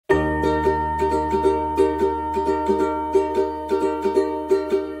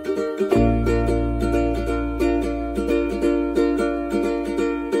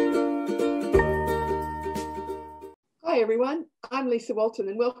Lisa Walton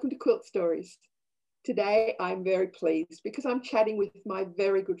and welcome to Quilt Stories. Today I'm very pleased because I'm chatting with my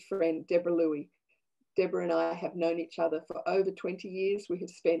very good friend Deborah Louie. Deborah and I have known each other for over 20 years. We have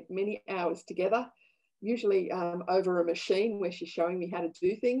spent many hours together, usually over a machine where she's showing me how to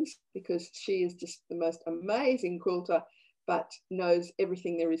do things because she is just the most amazing quilter but knows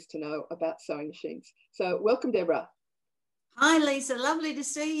everything there is to know about sewing machines. So welcome, Deborah. Hi Lisa, lovely to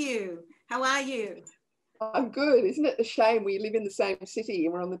see you. How are you? I'm good. Isn't it a shame we live in the same city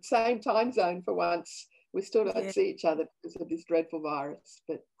and we're on the same time zone for once? We still don't see each other because of this dreadful virus,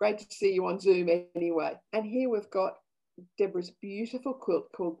 but great to see you on Zoom anyway. And here we've got Deborah's beautiful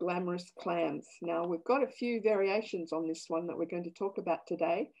quilt called Glamorous Clams. Now we've got a few variations on this one that we're going to talk about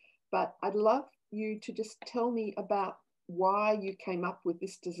today, but I'd love you to just tell me about why you came up with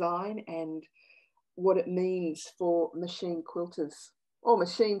this design and what it means for machine quilters. Or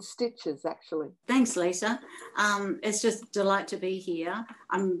machine stitches, actually. Thanks, Lisa. It's just a delight to be here.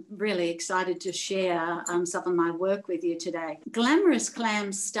 I'm really excited to share some of my work with you today. Glamorous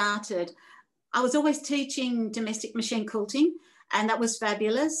Clams started, I was always teaching domestic machine quilting, and that was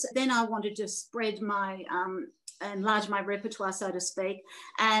fabulous. Then I wanted to spread my, enlarge my repertoire, so to speak,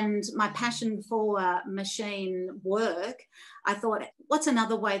 and my passion for machine work. I thought, what's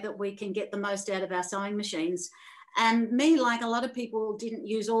another way that we can get the most out of our sewing machines? And me, like a lot of people, didn't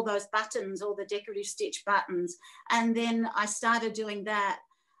use all those buttons, all the decorative stitch buttons. And then I started doing that,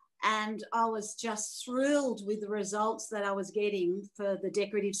 and I was just thrilled with the results that I was getting for the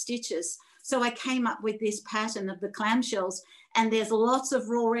decorative stitches. So I came up with this pattern of the clamshells, and there's lots of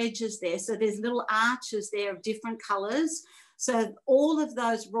raw edges there. So there's little arches there of different colors. So all of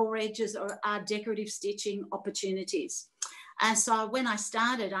those raw edges are decorative stitching opportunities. And so when I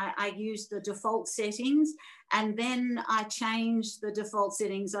started, I used the default settings, and then I changed the default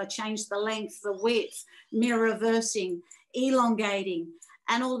settings. I changed the length, the width, mirror reversing, elongating,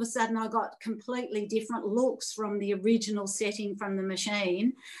 and all of a sudden I got completely different looks from the original setting from the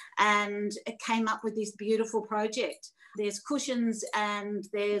machine, and it came up with this beautiful project. There's cushions and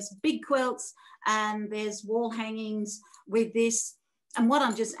there's big quilts and there's wall hangings with this. And what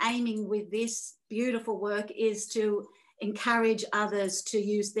I'm just aiming with this beautiful work is to encourage others to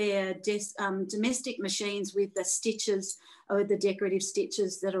use their domestic machines with the stitches or the decorative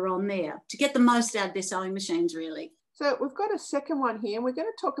stitches that are on there to get the most out of their sewing machines, really. So we've got a second one here, and we're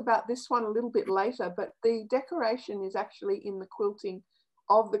going to talk about this one a little bit later, but the decoration is actually in the quilting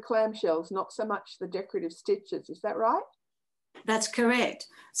of the clamshells, not so much the decorative stitches. Is that right? That's correct.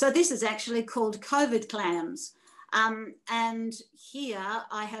 So this is actually called COVID clams. And here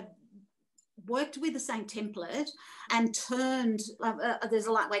I have worked with the same template and turned, there's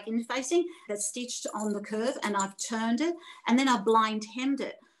a lightweight interfacing that's stitched on the curve, and I've turned it, and then I blind hemmed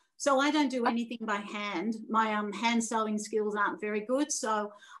it. So I don't do anything by hand. My hand sewing skills aren't very good,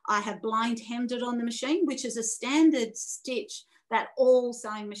 so I have blind hemmed it on the machine, which is a standard stitch that all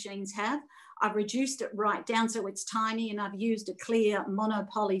sewing machines have. I've reduced it right down so it's tiny, and I've used a clear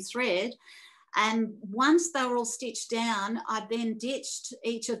monopoly thread. And once they were all stitched down, I then ditched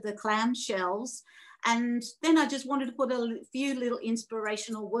each of the clamshells. And then I just wanted to put a few little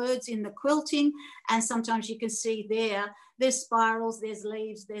inspirational words in the quilting. And sometimes you can see there's spirals, there's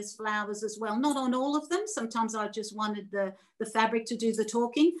leaves, there's flowers as well. Not on all of them. Sometimes I just wanted the fabric to do the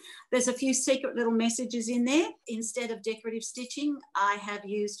talking. There's a few secret little messages in there. Instead of decorative stitching, I have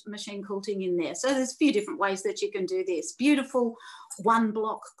used machine quilting in there. So there's a few different ways that you can do this. Beautiful one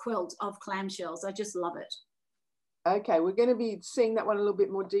block quilt of clamshells. I just love it. Okay, we're going to be seeing that one in a little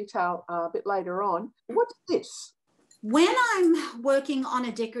bit more detail a bit later on. What's this? When I'm working on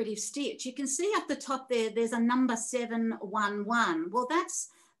a decorative stitch, you can see up the top there's a number 711. Well, that's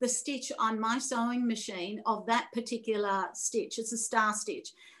the stitch on my sewing machine of that particular stitch. It's a star stitch.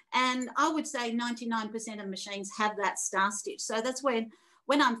 And I would say 99% of machines have that star stitch. So that's when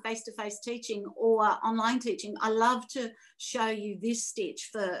I'm face-to-face teaching or online teaching, I love to show you this stitch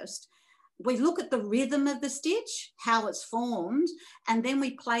first. We look at the rhythm of the stitch, how it's formed, and then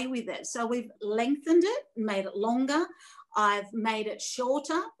we play with it. So we've lengthened it, made it longer. I've made it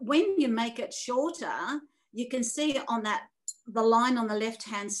shorter. When you make it shorter, you can see on the line on the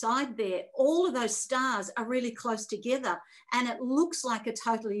left-hand side there, all of those stars are really close together, and it looks like a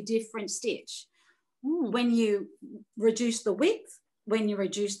totally different stitch. When you reduce the width, when you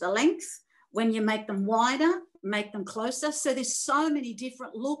reduce the length, when you make them wider, make them closer. So there's so many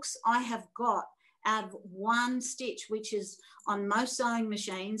different looks I have got out of one stitch, which is on most sewing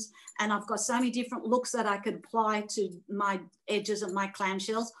machines. And I've got so many different looks that I could apply to my edges of my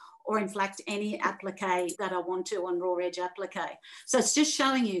clamshells, or in fact, any applique that I want to on raw edge applique. So it's just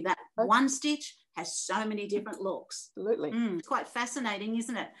showing you that one stitch has so many different looks. Absolutely. It's quite fascinating,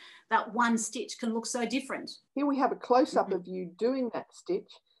 isn't it? That one stitch can look so different. Here we have a close-up of you doing that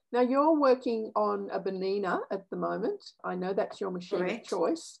stitch. Now you're working on a Bernina at the moment. I know that's your machine of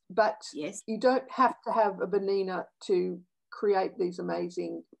choice, but yes, you don't have to have a Bernina to create these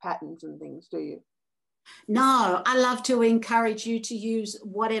amazing patterns and things, do you? No, I love to encourage you to use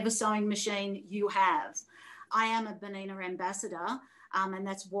whatever sewing machine you have. I am a Bernina ambassador, and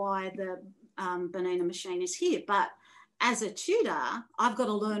that's why the Bernina machine is here. But as a tutor, I've got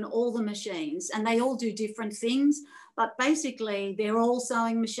to learn all the machines, and they all do different things. But basically, they're all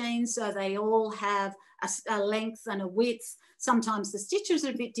sewing machines, so they all have a length and a width. Sometimes the stitches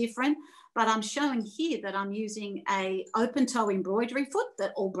are a bit different, but I'm showing here that I'm using a open toe embroidery foot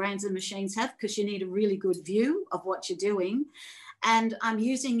that all brands of machines have, because you need a really good view of what you're doing. And I'm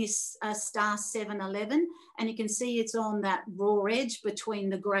using a star 711, and you can see it's on that raw edge between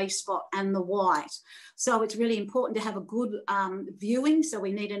the grey spot and the white. So it's really important to have a good viewing. So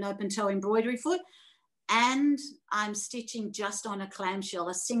we need an open toe embroidery foot, and I'm stitching just on a clamshell,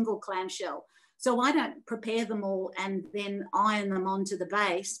 a single clamshell. So I don't prepare them all and then iron them onto the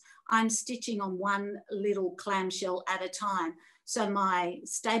base. I'm stitching on one little clamshell at a time. So my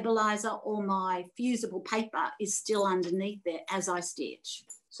stabilizer or my fusible paper is still underneath there as I stitch.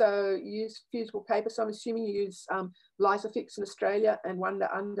 So you use fusible paper. So I'm assuming you use Lisa Fix in Australia and Wonder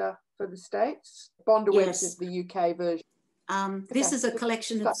Under for the States. Bonder Webs is the UK version. This is a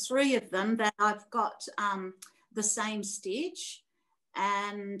collection of 3 of them that I've got the same stitch,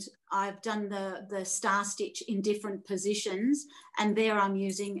 and I've done the star stitch in different positions, and there I'm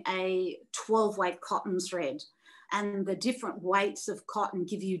using a 12-weight cotton thread, and the different weights of cotton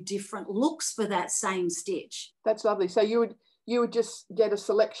give you different looks for that same stitch. That's lovely. So you would just get a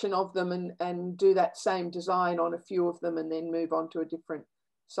selection of them and do that same design on a few of them, and then move on to a different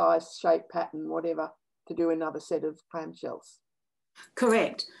size, shape, pattern, whatever, to do another set of clamshells.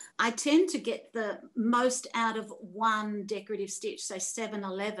 Correct. I tend to get the most out of one decorative stitch, say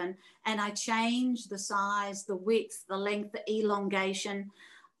 711, and I change the size, the width, the length, the elongation,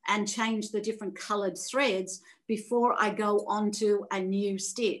 and change the different coloured threads before I go on to a new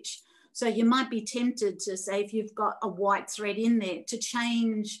stitch. So you might be tempted to say, if you've got a white thread in there, to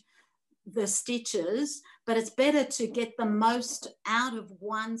change the stitches, but it's better to get the most out of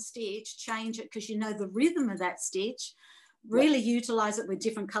one stitch, change it because you know the rhythm of that stitch, really utilize it with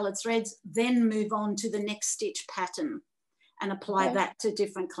different colored threads, then move on to the next stitch pattern and apply that to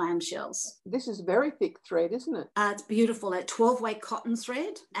different clamshells. This is very thick thread, isn't it? It's beautiful, a 12-weight cotton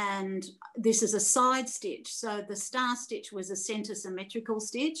thread, and this is a side stitch. So the star stitch was a center symmetrical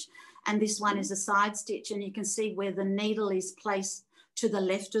stitch, and this one is a side stitch, and you can see where the needle is placed to the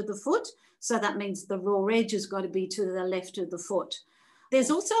left of the foot. So that means the raw edge has got to be to the left of the foot.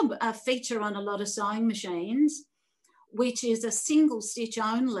 There's also a feature on a lot of sewing machines, which is a single stitch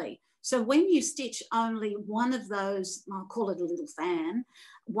only. So when you stitch only one of those, I'll call it a little fan,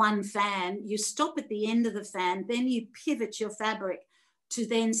 one fan, you stop at the end of the fan, then you pivot your fabric to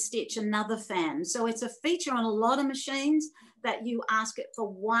then stitch another fan. So it's a feature on a lot of machines that you ask it for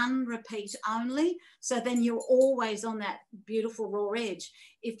one repeat only. So then you're always on that beautiful raw edge.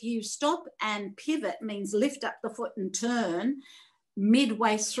 If you stop and pivot, means lift up the foot and turn,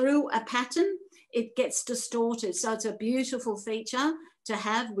 midway through a pattern, it gets distorted. So it's a beautiful feature to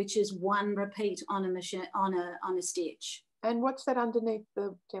have, which is one repeat on a machine, on a stitch. And what's that underneath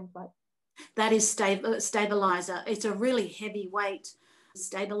the template? That is stabilizer. It's a really heavyweight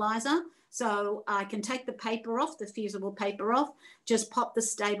stabilizer. So I can take the paper off, the fusible paper off, just pop the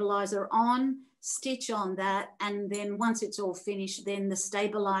stabilizer on, stitch on that, and then once it's all finished, then the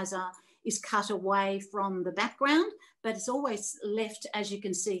stabilizer is cut away from the background, but it's always left, as you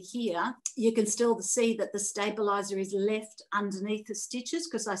can see here. You can still see that the stabilizer is left underneath the stitches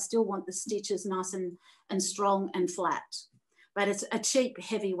because I still want the stitches nice and strong and flat. But it's a cheap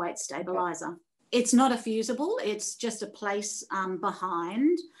heavyweight stabilizer. It's not a fusible, it's just a place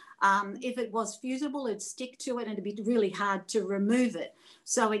behind. If it was fusible, it'd stick to it and it'd be really hard to remove it.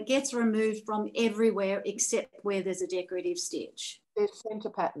 So it gets removed from everywhere except where there's a decorative stitch. They're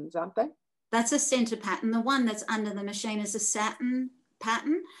centre patterns, aren't they? That's a centre pattern. The one that's under the machine is a satin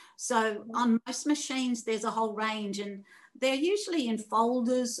pattern. So on most machines, there's a whole range, and they're usually in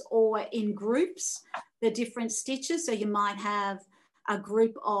folders or in groups, the different stitches. So you might have a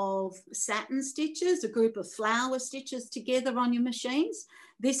group of satin stitches, a group of flower stitches together on your machines.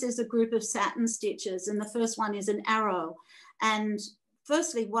 This is a group of satin stitches, and the first one is an arrow. And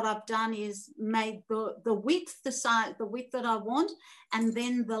firstly, what I've done is made the width, the size, the width that I want, and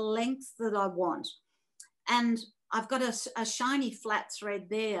then the length that I want. And I've got a shiny flat thread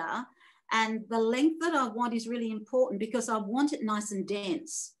there, And the length that I want is really important because I want it nice and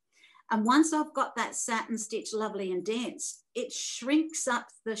dense. And once I've got that satin stitch lovely and dense, it shrinks up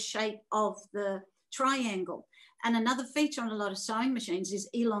the shape of the triangle. And another feature on a lot of sewing machines is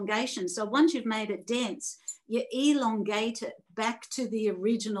elongation. So once you've made it dense, you elongate it back to the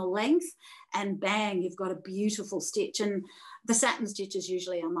original length, and bang, you've got a beautiful stitch. And the satin stitches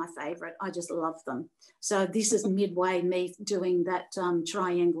usually are my favorite. I just love them. So this is midway me doing that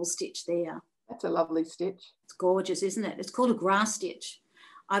triangle stitch there. That's a lovely stitch. It's gorgeous, isn't it? It's called a grass stitch.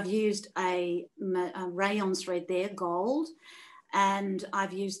 I've used a rayon thread there, gold, and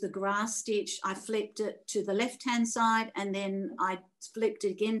I've used the grass stitch. I flipped it to the left-hand side, and then I flipped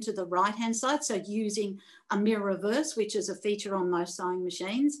it again to the right-hand side, so using a mirror reverse, which is a feature on most sewing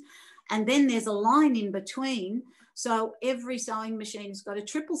machines. And then there's a line in between, so every sewing machine's got a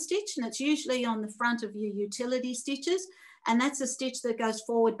triple stitch, and it's usually on the front of your utility stitches, and that's a stitch that goes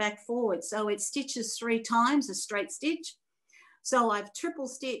forward, back, forward. So it stitches 3 times, a straight stitch. So I've triple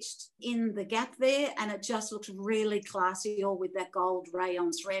stitched in the gap there, and it just looks really classy, all with that gold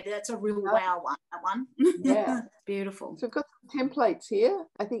rayon thread. That's a real wow one, that one. Yeah. Beautiful. So we've got some templates here.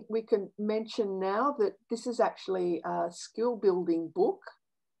 I think we can mention now that this is actually a skill building book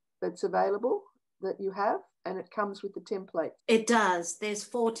that's available that you have, and it comes with the template. It does. There's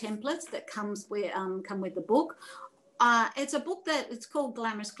 4 templates that come with the book. It's a book that it's called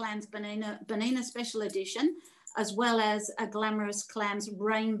Glamorous Clams Bernina Special Edition, as well as a Glamorous Clams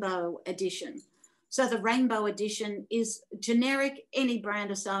Rainbow Edition. So the Rainbow Edition is generic, any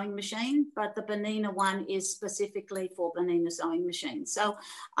brand of sewing machine, but the Bernina one is specifically for Bernina sewing machines. So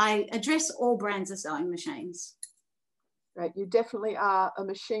I address all brands of sewing machines. Right, you definitely are a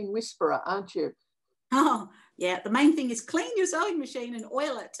machine whisperer, aren't you? Oh, yeah. The main thing is clean your sewing machine and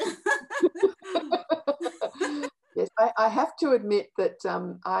oil it. Yes, I have to admit that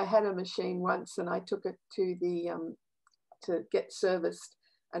I had a machine once, and I took it to the to get serviced.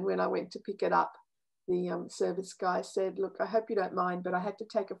 And when I went to pick it up, the service guy said, "Look, I hope you don't mind, but I had to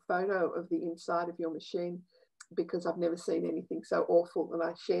take a photo of the inside of your machine because I've never seen anything so awful." And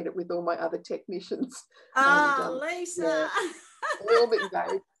I shared it with all my other technicians. Oh, Lisa. Yeah, a little bit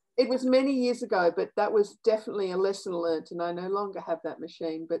embarrassed. It was many years ago, but that was definitely a lesson learned, and I no longer have that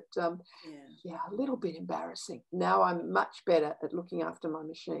machine. But yeah, a little bit embarrassing. Now I'm much better at looking after my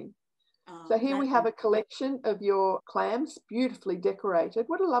machine. Oh, so here we have a collection of your clams, beautifully decorated.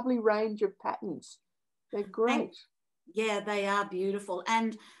 What a lovely range of patterns. They're great. Yeah, they are beautiful.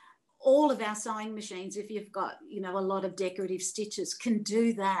 And all of our sewing machines, if you've got, a lot of decorative stitches, can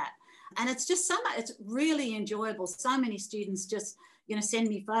do that. And it's just it's really enjoyable. So many students just, send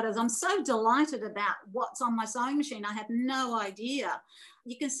me photos. I'm so delighted about what's on my sewing machine. I had no idea.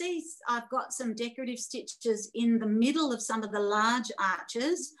 You can see I've got some decorative stitches in the middle of some of the large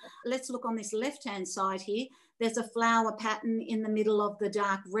arches. Let's look on this left-hand side here. There's a flower pattern in the middle of the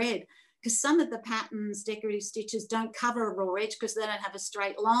dark red, because some of the patterns, decorative stitches, don't cover a raw edge because they don't have a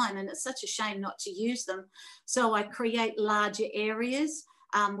straight line, and it's such a shame not to use them. So I create larger areas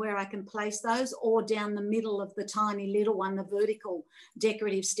where I can place those, or down the middle of the tiny little one, the vertical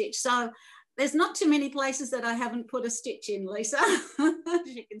decorative stitch. So there's not too many places that I haven't put a stitch in, Lisa, as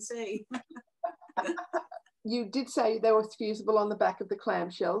you can see. You did say they were fusible on the back of the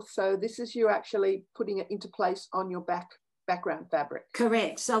clamshell. So this is you actually putting it into place on your background fabric.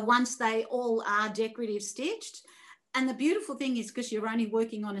 Correct. So once they all are decorative stitched, and the beautiful thing is because you're only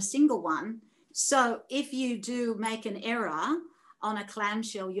working on a single one, so if you do make an error on a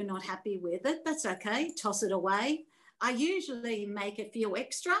clamshell, you're not happy with it, that's okay, toss it away. I usually make a few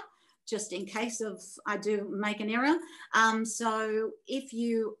extra just in case I do make an error. So if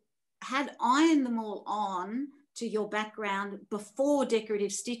you had ironed them all on to your background before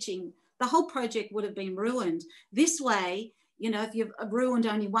decorative stitching, the whole project would have been ruined. This way, if you've ruined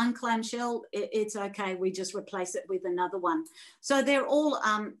only one clamshell, it's okay. We just replace it with another one. So they're all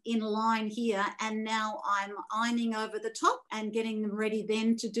in line here. And now I'm ironing over the top and getting them ready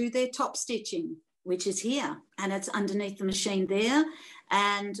then to do their top stitching, which is here. And it's underneath the machine there.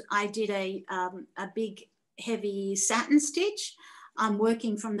 And I did a big heavy satin stitch. I'm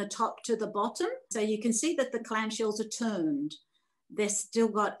working from the top to the bottom. So you can see that the clamshells are turned. They've still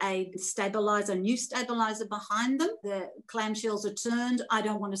got a stabilizer, new stabilizer behind them. The clamshells are turned. I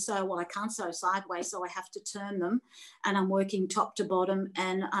don't want to sew, well, I can't sew sideways, so I have to turn them. And I'm working top to bottom,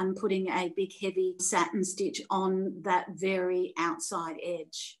 and I'm putting a big heavy satin stitch on that very outside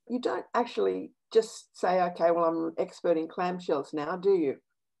edge. You don't actually just say, okay, well, I'm an expert in clamshells now, do you?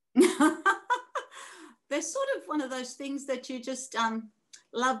 They're sort of one of those things that you just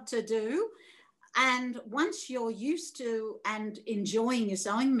love to do. And once you're used to and enjoying your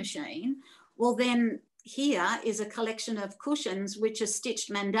sewing machine, well, then here is a collection of cushions which are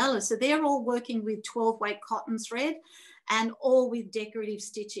stitched mandalas. So they're all working with 12-weight cotton thread and all with decorative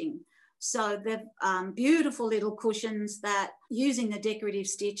stitching. So they're beautiful little cushions that using the decorative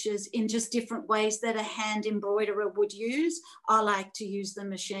stitches in just different ways that a hand embroiderer would use. I like to use the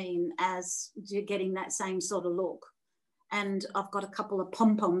machine as you're getting that same sort of look. And I've got a couple of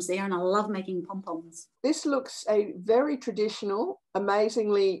pom-poms there, and I love making pom-poms. This looks a very traditional,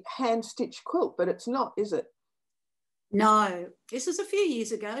 amazingly hand-stitched quilt, but it's not, is it? No, this was a few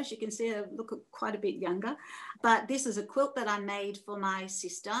years ago. As you can see, I look quite a bit younger. But this is a quilt that I made for my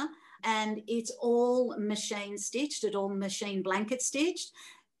sister, and it's all machine stitched, it's all machine blanket stitched.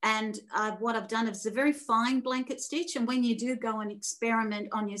 And what I've done is a very fine blanket stitch. And when you do go and experiment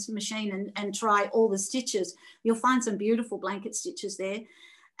on your machine and try all the stitches, you'll find some beautiful blanket stitches there.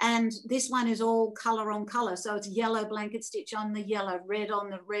 And this one is all colour on colour. So it's yellow blanket stitch on the yellow, red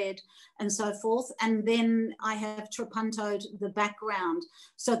on the red, and so forth. And then I have trapuntoed the background.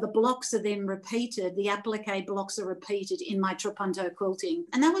 So the blocks are then repeated. The applique blocks are repeated in my trapunto quilting.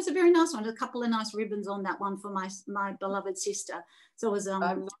 And that was a very nice one. A couple of nice ribbons on that one for my beloved sister. So it was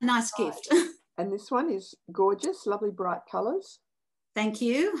a nice gift. And this one is gorgeous, lovely bright colours. Thank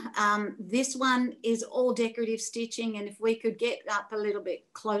you. This one is all decorative stitching, and if we could get up a little bit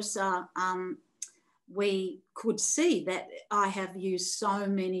closer, we could see that I have used so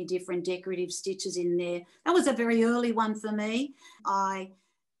many different decorative stitches in there. That was a very early one for me. I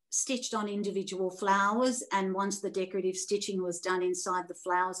stitched on individual flowers, and once the decorative stitching was done inside the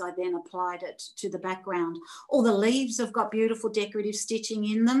flowers, I then applied it to the background. All the leaves have got beautiful decorative stitching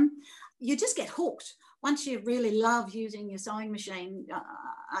in them. You just get hooked. Once you really love using your sewing machine,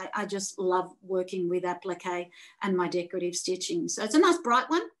 I just love working with applique and my decorative stitching. So it's a nice bright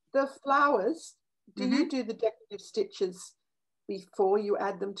one. The flowers, do you do the decorative stitches before you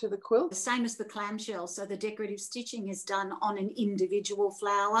add them to the quilt? The same as the clamshell. So the decorative stitching is done on an individual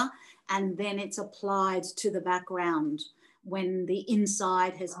flower, and then it's applied to the background when the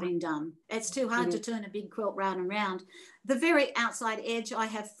inside has been done. It's too hard to turn a big quilt round and round. The very outside edge, I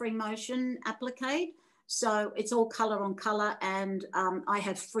have free motion appliqued. So it's all colour on colour, and I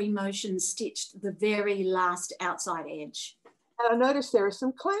have free motion stitched the very last outside edge. And I noticed there are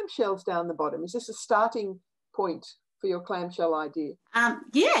some clamshells down the bottom. Is this a starting point for your clamshell idea?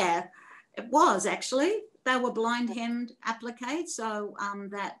 Yeah, it was actually. They were blind hemmed appliqued, so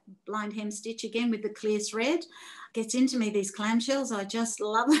that blind hem stitch again with the clear thread gets into me, these clamshells. I just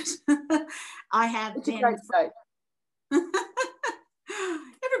love it. I have it's a great shape.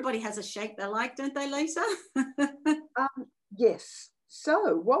 Everybody has a shape they like, don't they, Lisa? Yes.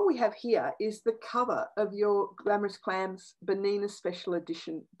 So what we have here is the cover of your Glamorous Clams Bernina Special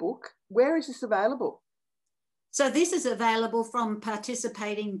Edition book. Where is this available? So this is available from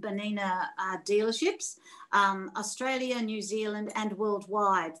participating Bernina dealerships, Australia, New Zealand and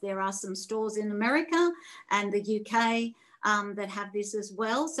worldwide. There are some stores in America and the UK that have this as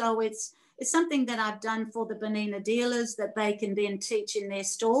well. So it's something that I've done for the Bernina dealers that they can then teach in their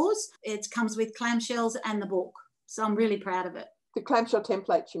stores. It comes with clamshells and the book. So I'm really proud of it. The clamshell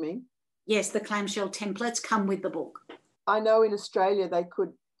templates, you mean? Yes, the clamshell templates come with the book. I know in Australia they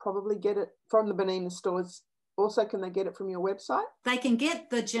could probably get it from the Bernina stores. Also, can they get it from your website? They can get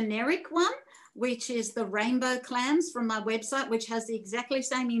the generic one, which is the rainbow clams from my website, which has the exactly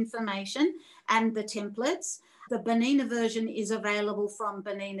same information and the templates. The Bernina version is available from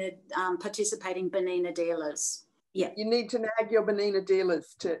Bernina, participating Bernina dealers. Yeah. You need to nag your Bernina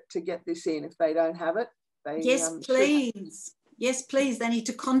dealers to get this in if they don't have it. Yes, please. Yes, please. They need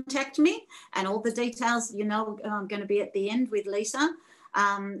to contact me, and all the details, you know, I'm going to be at the end with Lisa,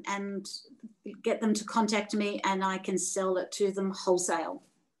 and get them to contact me, and I can sell it to them wholesale,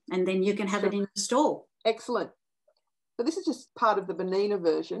 and then you can have it in the store. Excellent. So this is just part of the Bernina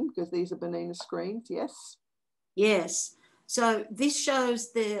version because these are Bernina screens, yes? Yes. So this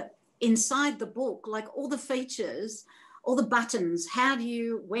shows the inside the book, like all the features, all the buttons. How do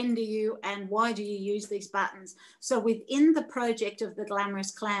you, when do you, and why do you use these buttons? So within the project of the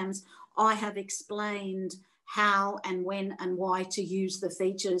Glamorous Clams, I have explained how and when and why to use the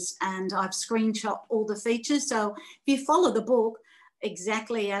features, and I've screenshot all the features. So if you follow the book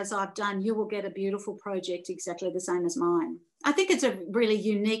exactly as I've done, you will get a beautiful project exactly the same as mine. I think it's a really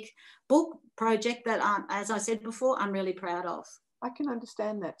unique book project that, as I said before, I'm really proud of. I can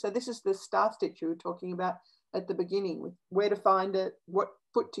understand that. So this is the star stitch you were talking about at the beginning, with where to find it, what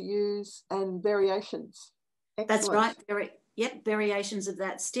foot to use, and variations. Excellent. That's right. Yep, variations of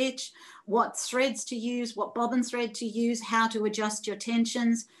that stitch, what threads to use, what bobbin thread to use, how to adjust your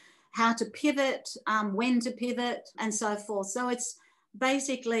tensions. how to pivot, when to pivot, and so forth. So it's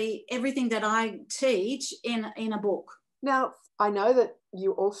basically everything that I teach in a book. Now, I know that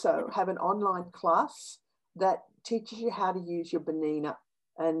you also have an online class that teaches you how to use your Bonina,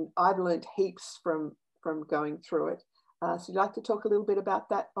 and I've learned heaps from going through it. So you'd like to talk a little bit about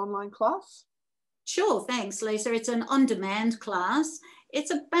that online class? Sure, thanks, Lisa. It's an on-demand class.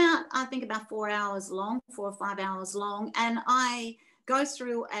 It's about, I think, about 4 hours long, 4 or 5 hours long, and I go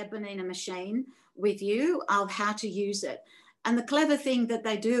through a Bonina machine with you of how to use it. And the clever thing that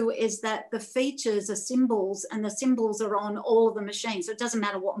they do is that the features are symbols, and the symbols are on all of the machines. So it doesn't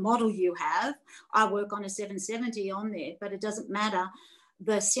matter what model you have. I work on a 770 on there, but it doesn't matter.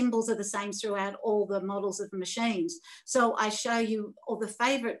 The symbols are the same throughout all the models of the machines. So I show you all the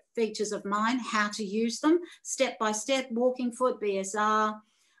favorite features of mine, how to use them, step by step, walking foot, BSR.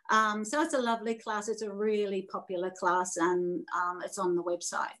 So it's a lovely class. It's a really popular class, and it's on the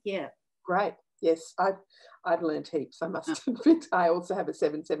website. Yeah. Great. Yes, I've learned heaps, I must admit. I also have a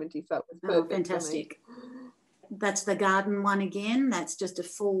 770, so it was perfect. Fantastic. That's the garden one again. That's just a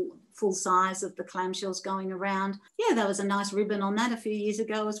full size of the clamshells going around. Yeah, there was a nice ribbon on that a few years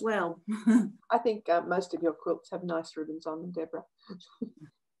ago as well. I think most of your quilts have nice ribbons on them, Deborah.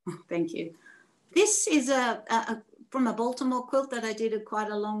 Thank you. This is from a Baltimore quilt that I did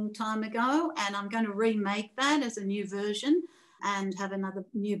quite a long time ago, and I'm going to remake that as a new version and have another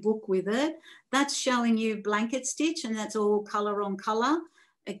new book with it. That's showing you blanket stitch, and that's all colour on colour.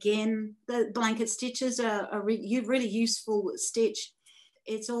 Again, the blanket stitches are a really useful stitch.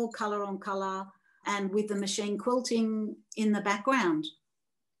 It's all colour on colour, and with the machine quilting in the background.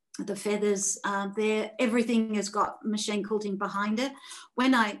 The feathers there, everything has got machine quilting behind it.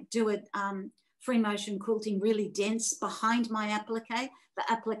 When I do it, free motion quilting really dense behind my applique, the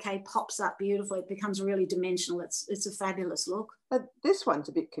applique pops up beautifully. It becomes really dimensional. It's a fabulous look. But this one's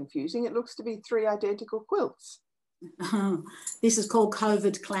a bit confusing. It looks to be 3 identical quilts. This is called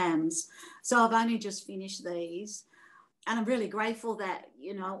COVID clams. So I've only just finished these, and I'm really grateful that,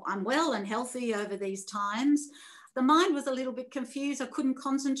 you know, I'm well and healthy over these times. The mind was a little bit confused. I couldn't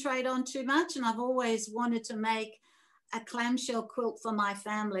concentrate on too much, and I've always wanted to make a clamshell quilt for my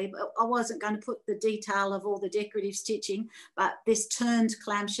family, but I wasn't going to put the detail of all the decorative stitching, but this turned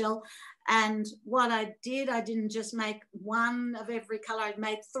clamshell. And what I did, I didn't just make one of every colour, I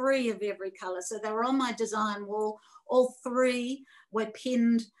made 3 of every colour. So they were on my design wall. All 3 were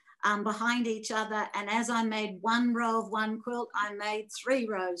pinned behind each other. And as I made 1 row of one quilt, I made 3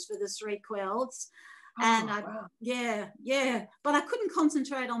 rows for the 3 quilts. And wow. Yeah, but I couldn't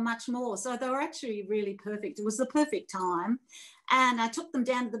concentrate on much more. So they were actually really perfect. It was the perfect time. And I took them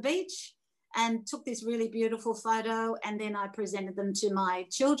down to the beach and took this really beautiful photo, and then I presented them to my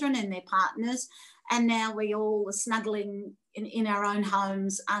children and their partners. And now we all are snuggling in our own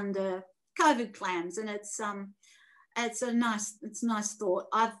homes under COVID clams. And it's a nice thought.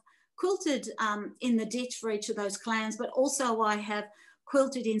 I've quilted in the ditch for each of those clams, but also I have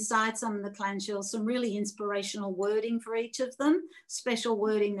quilted inside some of the clamshells some really inspirational wording for each of them, special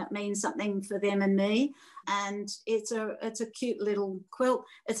wording that means something for them and me. And it's a cute little quilt.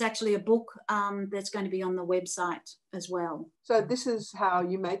 It's actually a book that's going to be on the website as well. So this is how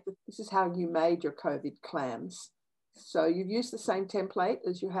you made your COVID clams. So you've used the same template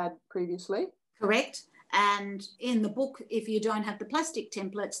as you had previously? Correct. And in the book, if you don't have the plastic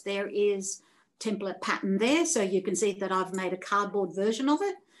templates, there is template pattern there, so you can see that I've made a cardboard version of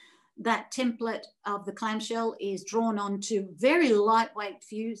it. That template of the clamshell is drawn onto very lightweight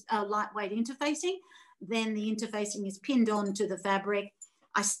interfacing. Then the interfacing is pinned onto the fabric.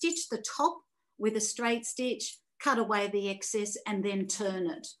 I stitch the top with a straight stitch, cut away the excess, and then turn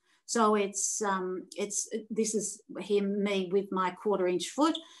it. So this is me with my 1/4 inch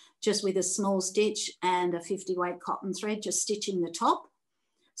foot, just with a small stitch and a 50 weight cotton thread, just stitching the top.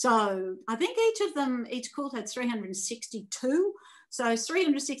 So I think each quilt had 362. So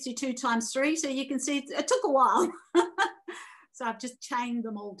 362 times 3. So you can see it took a while. So I've just chained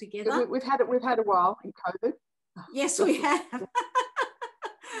them all together. We've had a while in COVID. Yes, we have.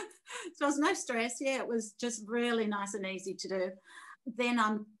 So it was no stress. Yeah, it was just really nice and easy to do. Then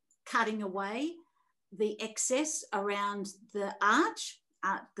I'm cutting away the excess around the arch,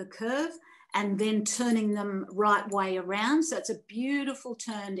 the curve, and then turning them right way around. So it's a beautiful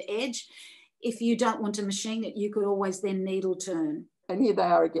turned edge. If you don't want to machine it, you could always then needle turn. And here they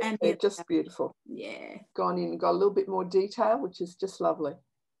are again. They're just beautiful. Yeah. Gone in and got a little bit more detail, which is just lovely.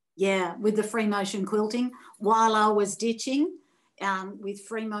 Yeah, with the free motion quilting. While I was ditching with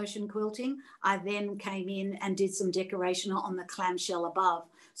free motion quilting, I then came in and did some decoration on the clamshell above.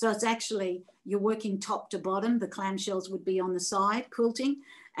 So it's actually, you're working top to bottom. The clamshells would be on the side quilting,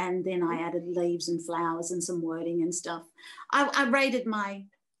 and then I added leaves and flowers and some wording and stuff. I raided my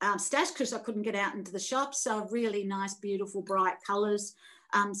stash because I couldn't get out into the shop. So really nice, beautiful, bright colours,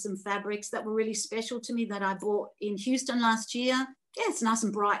 some fabrics that were really special to me that I bought in Houston last year. Yeah, it's nice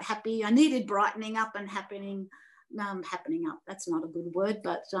and bright, happy. I needed brightening up and happening up. That's not a good word,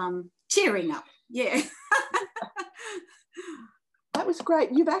 but cheering up. Yeah. That was great.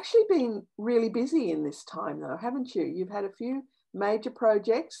 You've actually been really busy in this time, though, haven't you? You've had a few major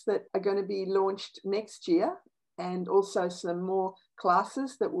projects that are going to be launched next year, and also some more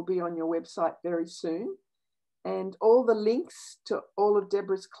classes that will be on your website very soon. And all the links to all of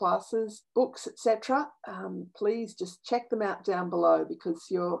Deborah's classes, books, etc., please just check them out down below, because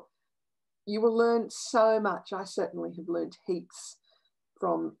you will learn so much. I certainly have learned heaps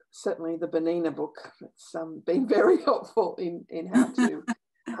from certainly the Benina book. It's been very helpful in how to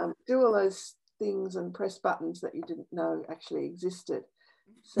do all those things and press buttons that you didn't know actually existed.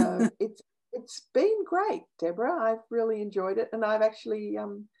 So it's been great, Deborah. I've really enjoyed it, and I've actually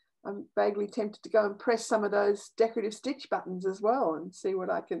I'm vaguely tempted to go and press some of those decorative stitch buttons as well and see what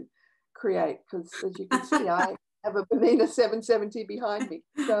I can create, because as you can see, I have a Benina 770 behind me.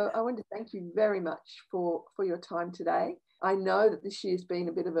 So I want to thank you very much for your time today. I know that this year's been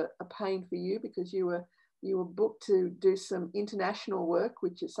a bit of a pain for you, because you were booked to do some international work,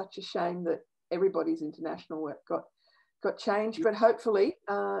 which is such a shame that everybody's international work got changed. But hopefully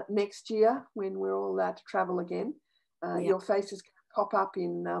next year, when we're all allowed to travel again, your face is going to pop up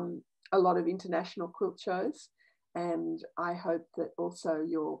in a lot of international quilt shows. And I hope that also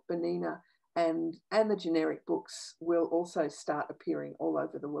your Benina and the generic books will also start appearing all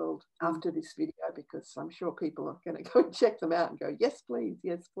over the world after this video, because I'm sure people are going to go and check them out and go, yes, please,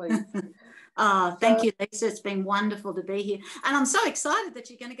 yes, please. Oh, thank you, Lisa. It's been wonderful to be here. And I'm so excited that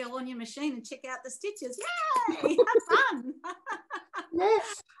you're going to go on your machine and check out the stitches. Yay! Have fun.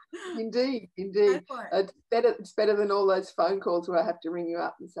 Yes, indeed. It's better than all those phone calls where I have to ring you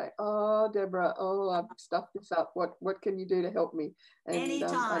up and say, oh, Deborah, I've stuffed this up. What can you do to help me? And,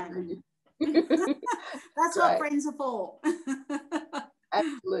 anytime. That's what friends are for.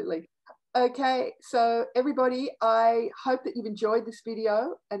 Absolutely. Okay, so everybody, I hope that you've enjoyed this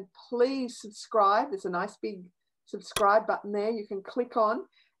video, and please subscribe. There's a nice big subscribe button there you can click on,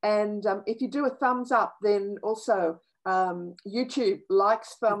 and if you do a thumbs up, then also YouTube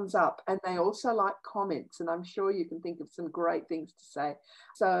likes thumbs up, and they also like comments, and I'm sure you can think of some great things to say.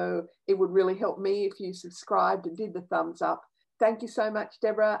 So it would really help me if you subscribed and did the thumbs up. Thank you so much,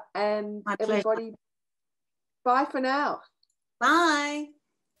 Deborah, and everybody, bye for now. Bye.